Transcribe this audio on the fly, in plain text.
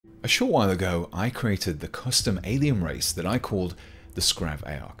A short while ago, I created the custom alien race that I called the Skrav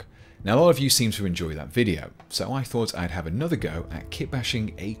Aark. Now, a lot of you seem to enjoy that video, so I thought I'd have another go at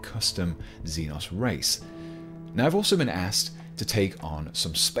kitbashing a custom Xenos race. Now, I've also been asked to take on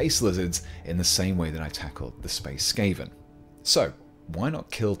some space lizards in the same way that I tackled the Space Skaven. So, why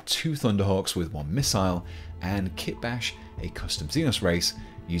not kill two Thunderhawks with one missile and kitbash a custom Xenos race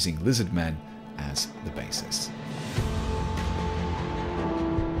using lizard men as the basis?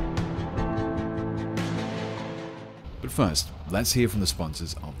 But first, let's hear from the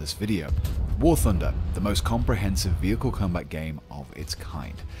sponsors of this video. War Thunder, the most comprehensive vehicle combat game of its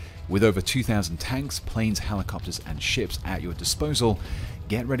kind. With over 2,000 tanks, planes, helicopters and ships at your disposal,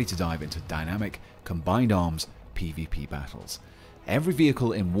 get ready to dive into dynamic, combined arms PvP battles. Every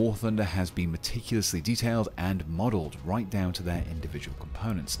vehicle in War Thunder has been meticulously detailed and modelled right down to their individual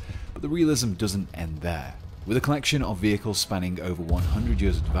components, but the realism doesn't end there. With a collection of vehicles spanning over 100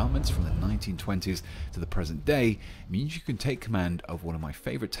 years of development from the 1920s to the present day, means you can take command of one of my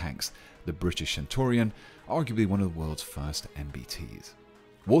favourite tanks, the British Centurion, arguably one of the world's first MBTs.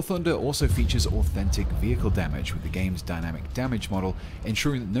 War Thunder also features authentic vehicle damage with the game's dynamic damage model,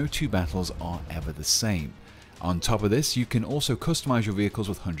 ensuring that no two battles are ever the same. On top of this, you can also customize your vehicles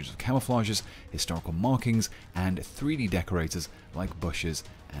with hundreds of camouflages, historical markings, and 3D decorators like bushes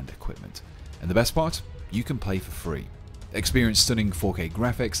and equipment. And the best part? You can play for free. Experience stunning 4K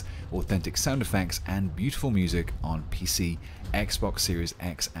graphics, authentic sound effects, and beautiful music on PC, Xbox Series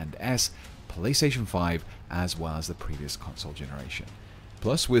X and S, PlayStation 5, as well as the previous console generation.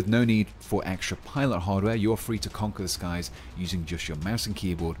 Plus, with no need for extra pilot hardware, you're free to conquer the skies using just your mouse and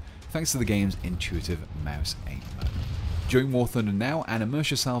keyboard, thanks to the game's intuitive mouse aim mode. Join War Thunder now and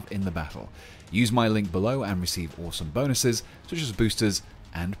immerse yourself in the battle. Use my link below and receive awesome bonuses, such as boosters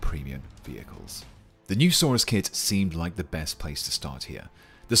and premium vehicles. The new Saurus kit seemed like the best place to start here.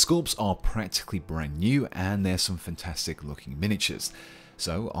 The sculpts are practically brand new and there's some fantastic looking miniatures.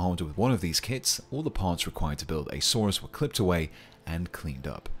 So, armed with one of these kits, all the parts required to build a Saurus were clipped away and cleaned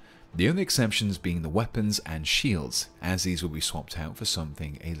up. The only exceptions being the weapons and shields, as these will be swapped out for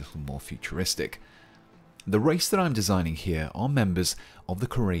something a little more futuristic. The race that I'm designing here are members of the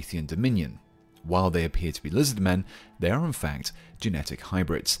Chirathian Dominion. While they appear to be lizard men, they are in fact genetic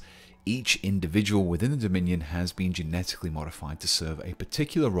hybrids. Each individual within the Dominion has been genetically modified to serve a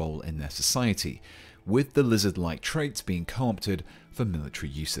particular role in their society, with the lizard-like traits being co-opted for military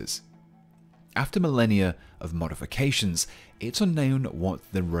uses. After millennia of modifications, it's unknown what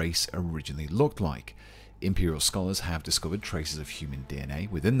the race originally looked like. Imperial scholars have discovered traces of human DNA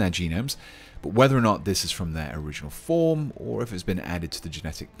within their genomes, but whether or not this is from their original form or if it's been added to the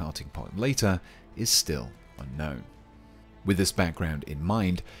genetic melting pot later is still unknown. With this background in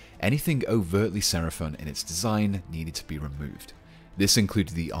mind, anything overtly Seraphon in its design needed to be removed. This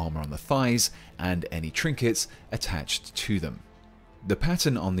included the armor on the thighs and any trinkets attached to them. The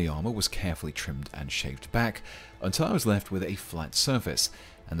pattern on the armor was carefully trimmed and shaved back until I was left with a flat surface,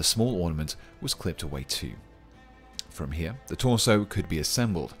 and the small ornament was clipped away too. From here, the torso could be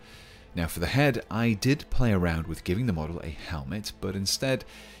assembled. Now for the head, I did play around with giving the model a helmet, but instead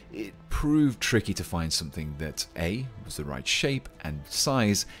it proved tricky to find something that A, was the right shape and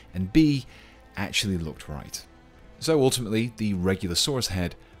size, and B, actually looked right. So ultimately, the regular Saurus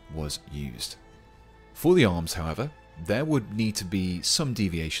head was used. For the arms, however, there would need to be some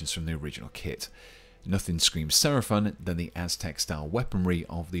deviations from the original kit. Nothing screams Seraphon than the Aztec-style weaponry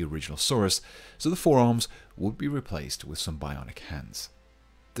of the original Saurus, so the forearms would be replaced with some bionic hands.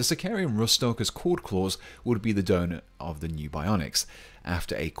 The Sicarian Ruststalker's cord claws would be the donor of the new bionics.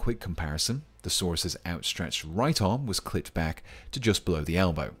 After a quick comparison, the Saurus's outstretched right arm was clipped back to just below the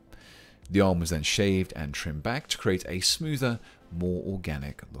elbow. The arm was then shaved and trimmed back to create a smoother, more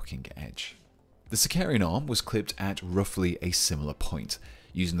organic looking edge. The Sicarian arm was clipped at roughly a similar point,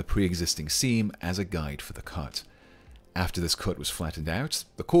 using the pre-existing seam as a guide for the cut. After this cut was flattened out,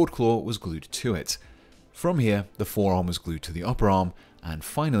 the cord claw was glued to it. From here, the forearm was glued to the upper arm, and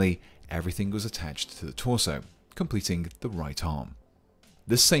finally, everything was attached to the torso, completing the right arm.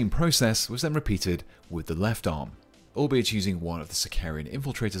 This same process was then repeated with the left arm, albeit using one of the Sicarian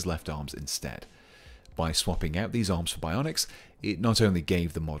Infiltrator's left arms instead. By swapping out these arms for bionics, it not only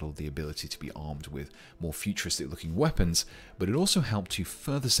gave the model the ability to be armed with more futuristic looking weapons, but it also helped to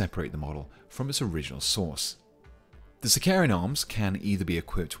further separate the model from its original source. The Sicarian arms can either be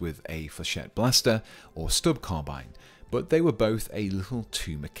equipped with a flechette blaster or stub carbine, but they were both a little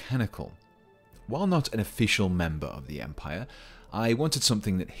too mechanical. While not an official member of the Empire, I wanted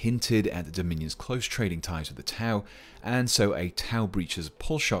something that hinted at the Dominion's close trading ties with the Tau, and so a Tau Breacher's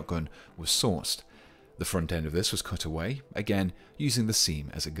pulse shotgun was sourced. The front end of this was cut away, again using the seam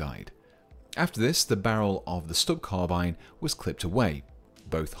as a guide. After this, the barrel of the stub carbine was clipped away.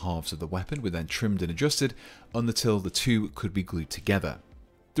 Both halves of the weapon were then trimmed and adjusted until the two could be glued together.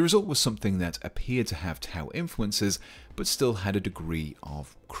 The result was something that appeared to have Tau influences, but still had a degree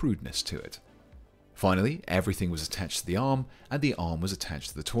of crudeness to it. Finally, everything was attached to the arm, and the arm was attached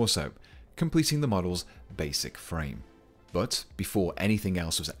to the torso, completing the model's basic frame. But before anything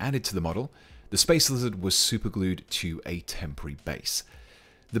else was added to the model, the Space Lizard was superglued to a temporary base.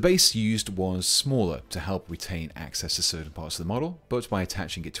 The base used was smaller to help retain access to certain parts of the model, but by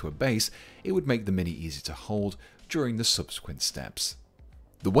attaching it to a base, it would make the Mini easy to hold during the subsequent steps.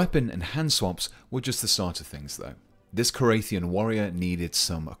 The weapon and hand swaps were just the start of things though. This Chirathian warrior needed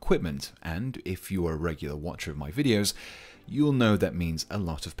some equipment, and if you are a regular watcher of my videos, you'll know that means a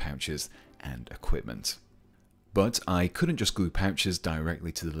lot of pouches and equipment. But I couldn't just glue pouches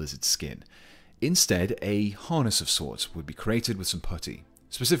directly to the lizard's skin. Instead, a harness of sorts would be created with some putty.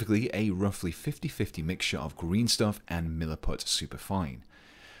 Specifically, a roughly 50-50 mixture of green stuff and Milliput Superfine.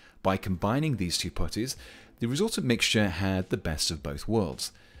 By combining these two putties, the resultant mixture had the best of both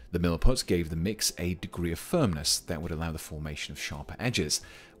worlds. The Milliput gave the mix a degree of firmness that would allow the formation of sharper edges,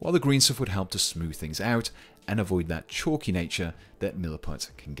 while the green stuff would help to smooth things out and avoid that chalky nature that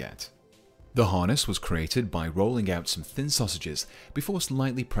Milliput can get. The harness was created by rolling out some thin sausages before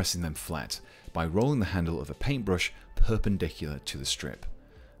slightly pressing them flat, by rolling the handle of a paintbrush perpendicular to the strip.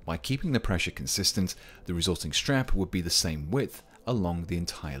 By keeping the pressure consistent, the resulting strap would be the same width along the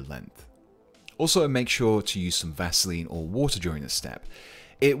entire length. Also, make sure to use some Vaseline or water during this step.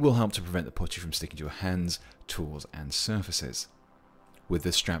 It will help to prevent the putty from sticking to your hands, tools, and surfaces. With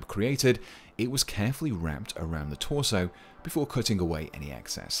this strap created, it was carefully wrapped around the torso before cutting away any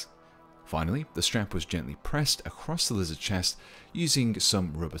excess. Finally, the strap was gently pressed across the lizard's chest using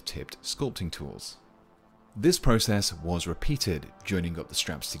some rubber-tipped sculpting tools. This process was repeated, joining up the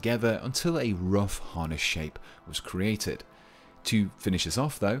straps together until a rough harness shape was created. To finish this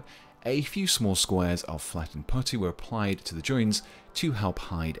off though, a few small squares of flattened putty were applied to the joints to help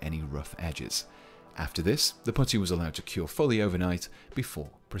hide any rough edges. After this, the putty was allowed to cure fully overnight before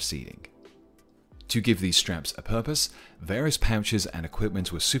proceeding. To give these straps a purpose, various pouches and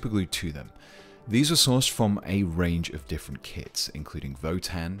equipment were superglued to them. These were sourced from a range of different kits, including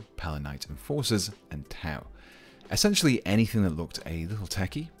Votan, Palanite Enforcers, and Tau. Essentially anything that looked a little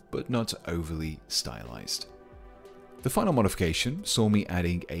techy, but not overly stylized. The final modification saw me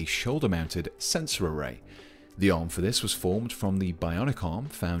adding a shoulder-mounted sensor array. The arm for this was formed from the bionic arm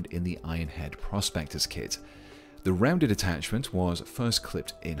found in the Ironhead Prospector's kit. The rounded attachment was first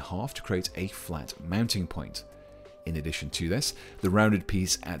clipped in half to create a flat mounting point. In addition to this, the rounded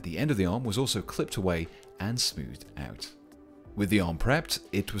piece at the end of the arm was also clipped away and smoothed out. With the arm prepped,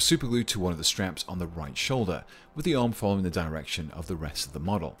 it was superglued to one of the straps on the right shoulder, with the arm following the direction of the rest of the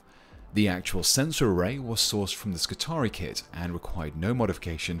model. The actual sensor array was sourced from the Skitarii kit and required no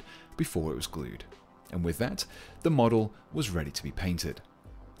modification before it was glued. And with that, the model was ready to be painted.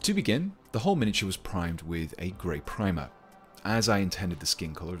 To begin, the whole miniature was primed with a grey primer. As I intended the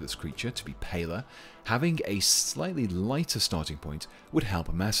skin colour of this creature to be paler, having a slightly lighter starting point would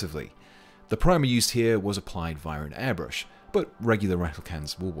help massively. The primer used here was applied via an airbrush, but regular rattle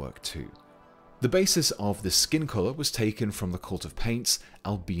cans will work too. The basis of this skin colour was taken from the Cult of Paint's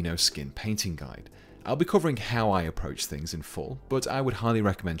Albino Skin Painting Guide. I'll be covering how I approach things in full, but I would highly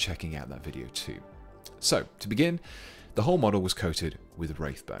recommend checking out that video too. So, to begin, the whole model was coated with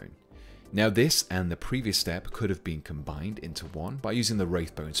Wraithbone. Now this and the previous step could have been combined into one by using the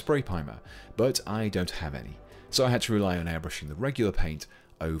Wraithbone spray primer, but I don't have any, so I had to rely on airbrushing the regular paint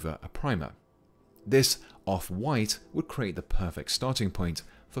over a primer. This off-white would create the perfect starting point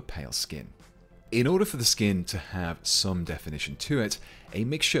for pale skin. In order for the skin to have some definition to it, a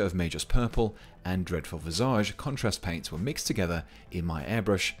mixture of Magos Purple and Dreadful Visage contrast paints were mixed together in my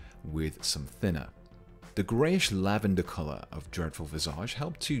airbrush with some thinner. The greyish lavender colour of Dreadful Visage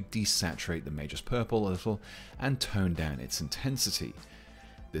helped to desaturate the Magos Purple a little and tone down its intensity.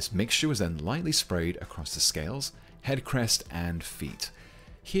 This mixture was then lightly sprayed across the scales, head crest and feet.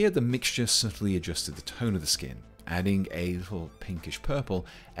 Here the mixture subtly adjusted the tone of the skin, adding a little pinkish purple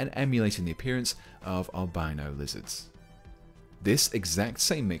and emulating the appearance of albino lizards. This exact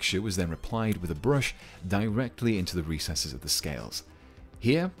same mixture was then applied with a brush directly into the recesses of the scales.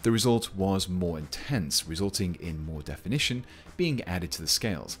 Here, the result was more intense, resulting in more definition being added to the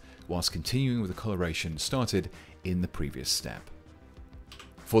scales, whilst continuing with the coloration started in the previous step.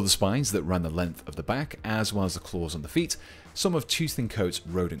 For the spines that ran the length of the back, as well as the claws on the feet, some of Tooth & Coat's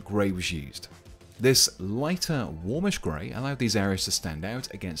Rodent Grey was used. This lighter, warmish grey allowed these areas to stand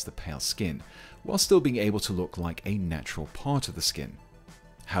out against the pale skin, while still being able to look like a natural part of the skin.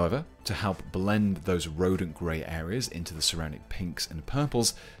 However, to help blend those Rodent Grey areas into the surrounding pinks and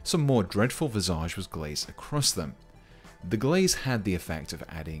purples, some more dreadful visage was glazed across them. The glaze had the effect of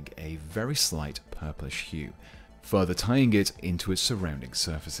adding a very slight purplish hue, further tying it into its surrounding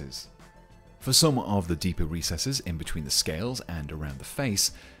surfaces. For some of the deeper recesses in between the scales and around the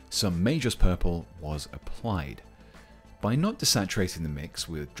face, some Magos Purple was applied. By not desaturating the mix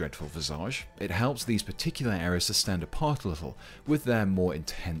with dreadful visage, it helps these particular areas to stand apart a little with their more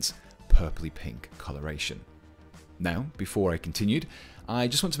intense purpley pink coloration. Now, before I continued, I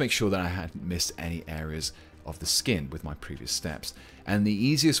just want to make sure that I hadn't missed any areas of the skin with my previous steps, and the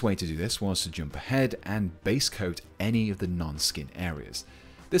easiest way to do this was to jump ahead and base coat any of the non-skin areas.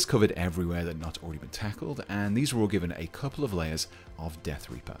 This covered everywhere that not already been tackled, and these were all given a couple of layers of Death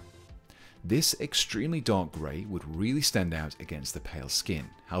Reaper. This extremely dark grey would really stand out against the pale skin,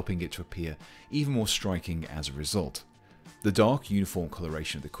 helping it to appear even more striking as a result. The dark, uniform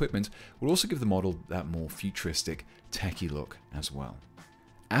coloration of the equipment would also give the model that more futuristic, techie look as well.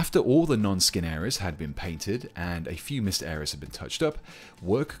 After all the non-skin areas had been painted and a few missed areas had been touched up,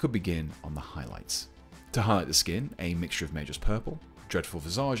 work could begin on the highlights. To highlight the skin, a mixture of Magos Purple, Dreadful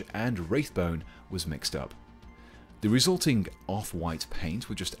Visage and Wraithbone was mixed up. The resulting off-white paint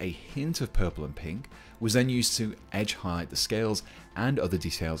with just a hint of purple and pink was then used to edge highlight the scales and other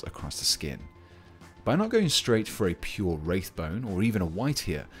details across the skin. By not going straight for a pure Wraithbone or even a white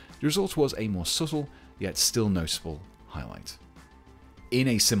here, the result was a more subtle yet still noticeable highlight. In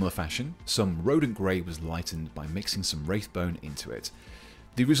a similar fashion, some Rodent Grey was lightened by mixing some Wraithbone into it.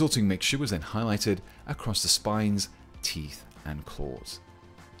 The resulting mixture was then highlighted across the spines, teeth and claws.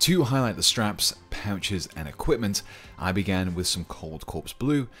 To highlight the straps, pouches and equipment, I began with some Cold Corpse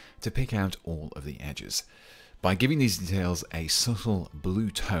Blue to pick out all of the edges. By giving these details a subtle blue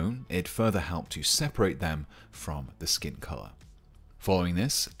tone, it further helped to separate them from the skin colour. Following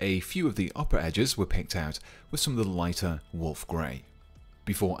this, a few of the upper edges were picked out with some of the lighter Wolf Grey,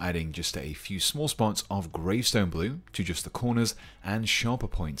 before adding just a few small spots of Gravestone Blue to just the corners and sharper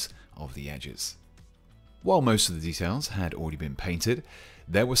points of the edges. While most of the details had already been painted,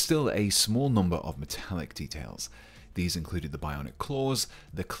 there was still a small number of metallic details. These included the bionic claws,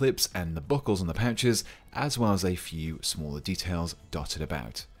 the clips and the buckles on the pouches, as well as a few smaller details dotted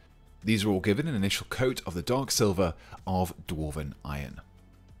about. These were all given an initial coat of the dark silver of Dwarven Iron,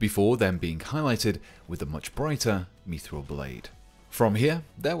 before then being highlighted with the much brighter Mythril Blade. From here,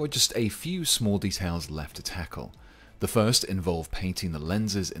 there were just a few small details left to tackle. The first involved painting the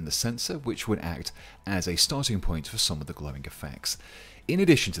lenses in the sensor, which would act as a starting point for some of the glowing effects. In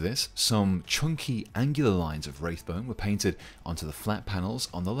addition to this, some chunky angular lines of Wraithbone were painted onto the flat panels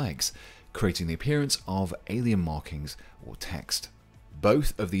on the legs, creating the appearance of alien markings or text.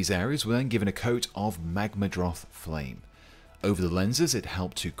 Both of these areas were then given a coat of Magmadroth Flame. Over the lenses, it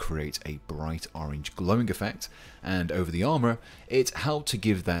helped to create a bright orange glowing effect, and over the armor, it helped to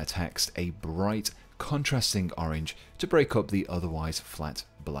give that text a bright, contrasting orange to break up the otherwise flat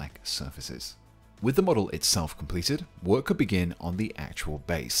black surfaces. With the model itself completed, work could begin on the actual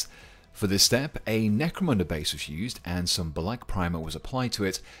base. For this step, a Necromunda base was used and some black primer was applied to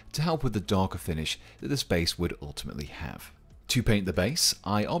it to help with the darker finish that this base would ultimately have. To paint the base,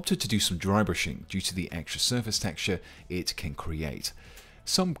 I opted to do some dry brushing due to the extra surface texture it can create.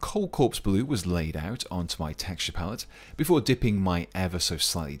 Some Cold Corpse Blue was laid out onto my texture palette before dipping my ever so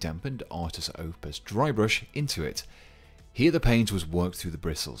slightly dampened Artus Opus dry brush into it. Here the paint was worked through the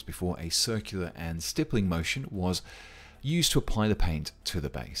bristles before a circular and stippling motion was used to apply the paint to the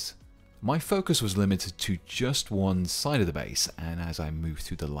base. My focus was limited to just one side of the base, and as I moved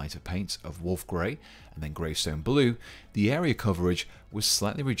through the lighter paints of Wolf Grey and then Gravestone Blue, the area coverage was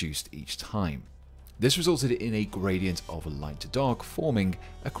slightly reduced each time. This resulted in a gradient of light to dark forming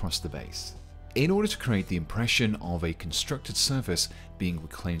across the base. In order to create the impression of a constructed surface being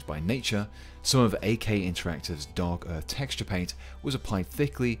reclaimed by nature, some of AK Interactive's Dark Earth texture paint was applied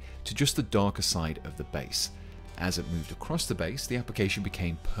thickly to just the darker side of the base. As it moved across the base, the application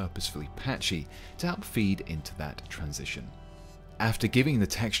became purposefully patchy to help feed into that transition. After giving the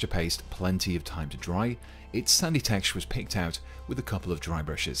texture paste plenty of time to dry, its sandy texture was picked out with a couple of dry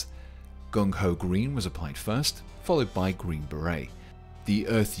brushes. Gung Ho Green was applied first, followed by Green Beret. The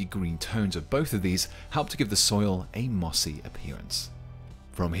earthy green tones of both of these helped to give the soil a mossy appearance.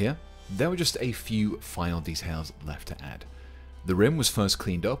 From here, there were just a few final details left to add. The rim was first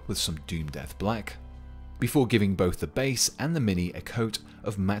cleaned up with some Doom Death Black, before giving both the base and the Mini a coat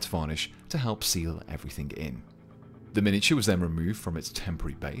of matte varnish to help seal everything in. The miniature was then removed from its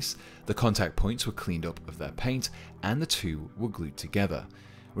temporary base, the contact points were cleaned up of their paint, and the two were glued together.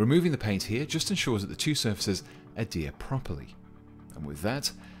 Removing the paint here just ensures that the two surfaces adhere properly. And with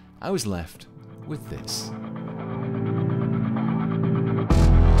that, I was left with this.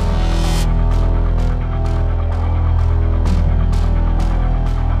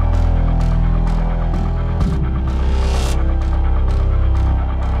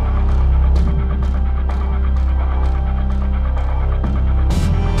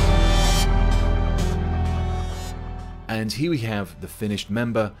 And here we have the finished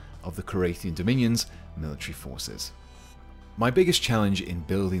member of the Chirathian Dominion's military forces. My biggest challenge in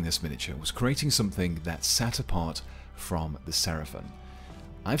building this miniature was creating something that sat apart from the Seraphon.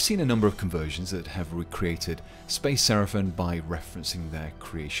 I've seen a number of conversions that have recreated Space Seraphon by referencing their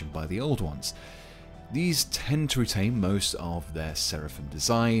creation by the old ones. These tend to retain most of their Seraphon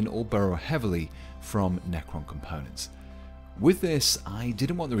design or borrow heavily from Necron components. With this, I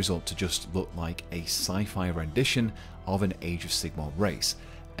didn't want the result to just look like a sci-fi rendition of an Age of Sigmar race,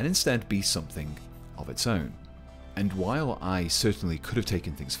 and instead be something of its own. And while I certainly could have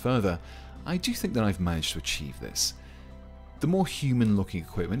taken things further, I do think that I've managed to achieve this. The more human-looking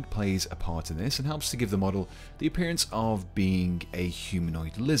equipment plays a part in this and helps to give the model the appearance of being a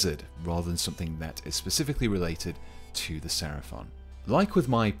humanoid lizard, rather than something that is specifically related to the Seraphon. Like with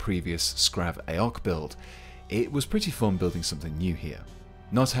my previous Scrav Aok build, it was pretty fun building something new here.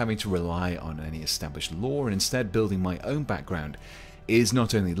 Not having to rely on any established lore and instead building my own background is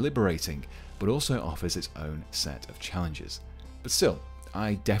not only liberating, but also offers its own set of challenges. But still,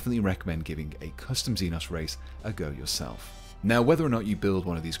 I definitely recommend giving a Custom Xenos race a go yourself. Now, whether or not you build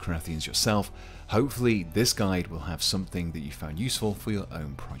one of these Chirathians yourself, hopefully this guide will have something that you found useful for your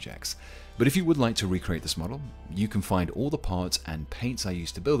own projects. But if you would like to recreate this model, you can find all the parts and paints I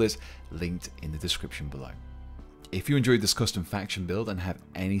used to build it linked in the description below. If you enjoyed this custom faction build and have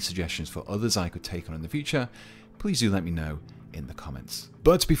any suggestions for others I could take on in the future, please do let me know in the comments.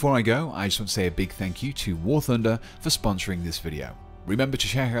 But before I go, I just want to say a big thank you to War Thunder for sponsoring this video. Remember to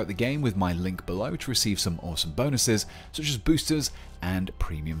check out the game with my link below to receive some awesome bonuses such as boosters and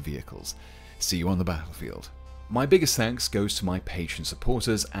premium vehicles. See you on the battlefield. My biggest thanks goes to my Patreon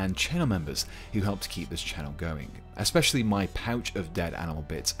supporters and channel members who help to keep this channel going, especially my Pouch of Dead Animal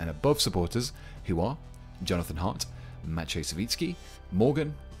Bits and above supporters who are Jonathan Hart, Maciej Savitsky,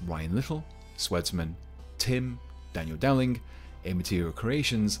 Morgan, Ryan Little, Swedsman, Tim, Daniel Dowling, Immaterial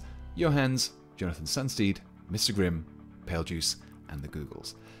Creations, Johans, Jonathan Sandsteed, Mr. Grimm, Pale Juice, and the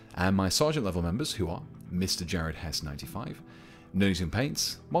Googles. And my Sergeant level members who are Mr. Jared Hess 95, Nerding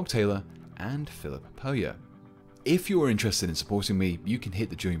Paints, Mog Taylor, and Philip Poyer. If you are interested in supporting me, you can hit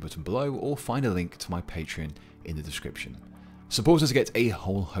the join button below or find a link to my Patreon in the description. Supporters get a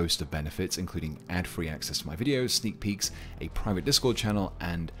whole host of benefits, including ad-free access to my videos, sneak peeks, a private Discord channel,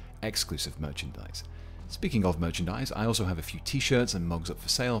 and exclusive merchandise. Speaking of merchandise, I also have a few t-shirts and mugs up for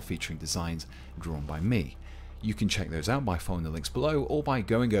sale featuring designs drawn by me. You can check those out by following the links below or by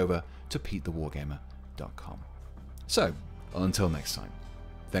going over to petethewargamer.com. So, until next time,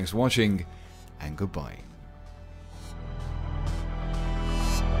 thanks for watching and goodbye.